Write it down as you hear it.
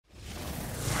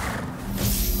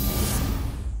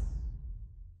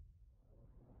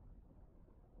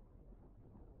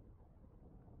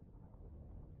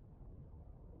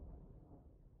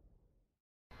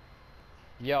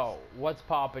Yo, what's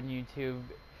poppin' YouTube?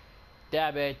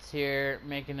 Dabbits here,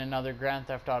 making another Grand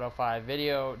Theft Auto 5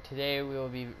 video. Today we will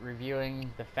be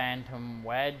reviewing the Phantom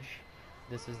Wedge.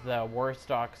 This is the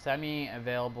Warstock Semi,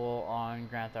 available on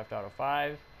Grand Theft Auto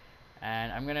 5.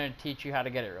 And I'm gonna teach you how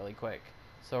to get it really quick.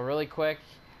 So really quick,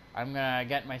 I'm gonna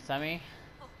get my Semi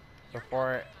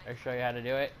before I show you how to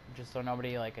do it, just so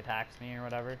nobody like attacks me or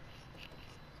whatever.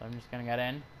 So I'm just gonna get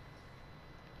in.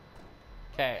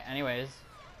 Okay, anyways.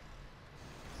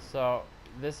 So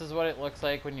this is what it looks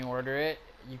like when you order it.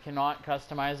 You cannot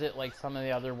customize it like some of the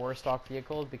other Warstock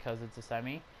vehicles because it's a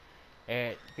semi.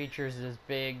 It features this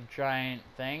big giant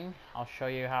thing. I'll show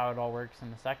you how it all works in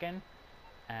a second.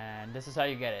 And this is how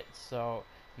you get it. So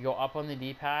you go up on the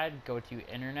D-pad, go to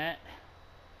Internet,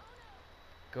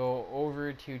 go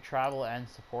over to Travel and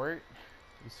Support.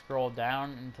 You scroll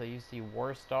down until you see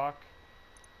Warstock.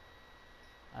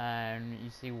 And you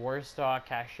see Warstock,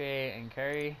 Cache, and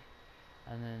Carry.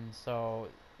 And then so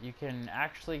you can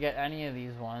actually get any of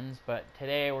these ones, but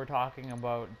today we're talking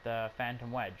about the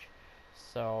Phantom Wedge.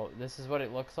 So this is what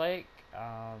it looks like.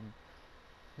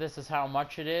 This is how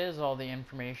much it is, all the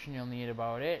information you'll need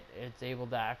about it. It's able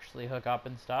to actually hook up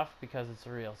and stuff because it's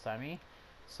a real semi.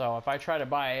 So if I try to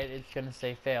buy it, it's going to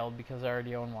say failed because I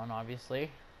already own one,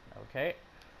 obviously. Okay,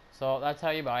 so that's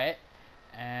how you buy it.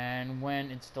 And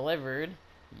when it's delivered,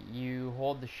 you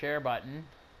hold the share button,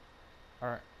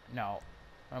 or no,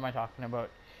 what am I talking about?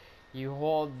 You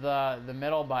hold the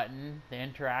middle button, the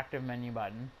interactive menu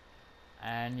button,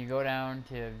 and you go down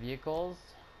to vehicles,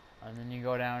 and then you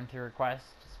go down to request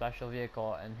special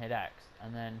vehicle and hit X.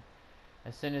 And then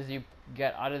as soon as you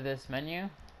get out of this menu,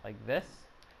 like this,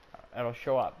 it'll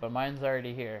show up, but mine's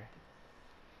already here.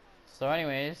 So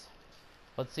anyways,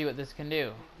 let's see what this can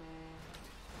do.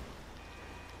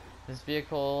 This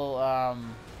vehicle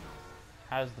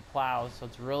has the plows, so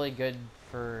it's really good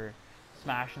for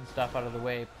smashing stuff out of the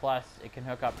way. Plus it can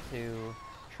hook up to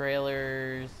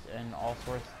trailers and all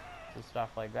sorts of stuff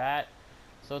like that.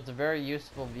 So it's a very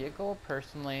useful vehicle.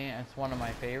 Personally, it's one of my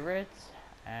favorites.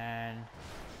 And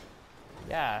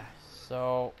yeah,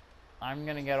 so I'm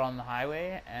gonna get on the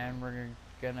highway and we're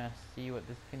gonna see what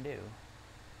this can do.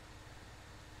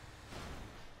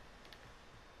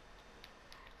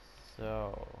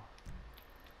 So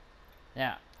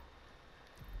yeah,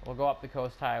 we'll go up the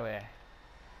coast highway.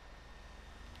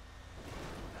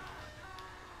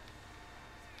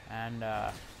 And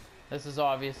this is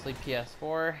obviously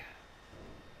PS4.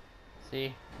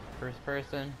 See, first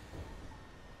person.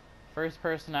 First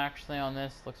person actually on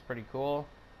this looks pretty cool.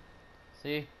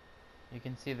 See, you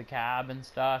can see the cab and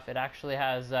stuff. It actually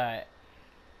has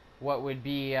what would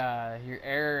be your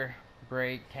air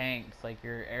brake tanks, like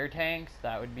your air tanks.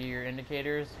 That would be your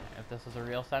indicators if this was a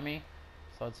real semi.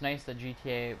 So it's nice that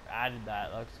GTA added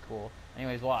that. That looks cool.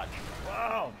 Anyways, watch.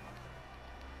 Whoa!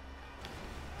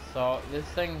 So this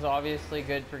thing's obviously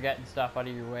good for getting stuff out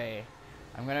of your way.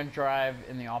 I'm gonna drive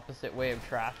in the opposite way of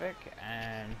traffic,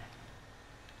 and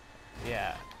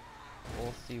yeah,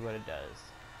 we'll see what it does.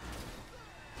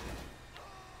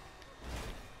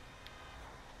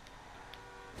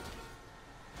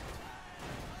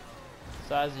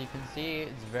 So as you can see,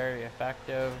 it's very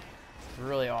effective. It's a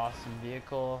really awesome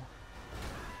vehicle.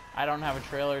 I don't have a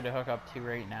trailer to hook up to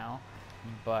right now,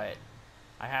 but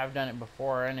I have done it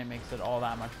before and it makes it all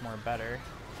that much more better.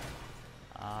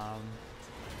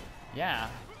 Yeah,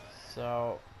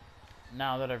 so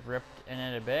now that I've ripped in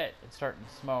it a bit, it's starting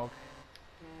to smoke,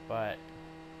 but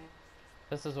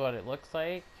this is what it looks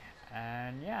like.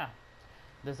 And yeah,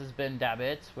 this has been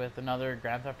Dabbits with another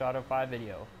Grand Theft Auto 5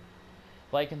 video.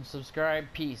 Like and subscribe.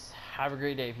 Peace. Have a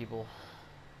great day, people.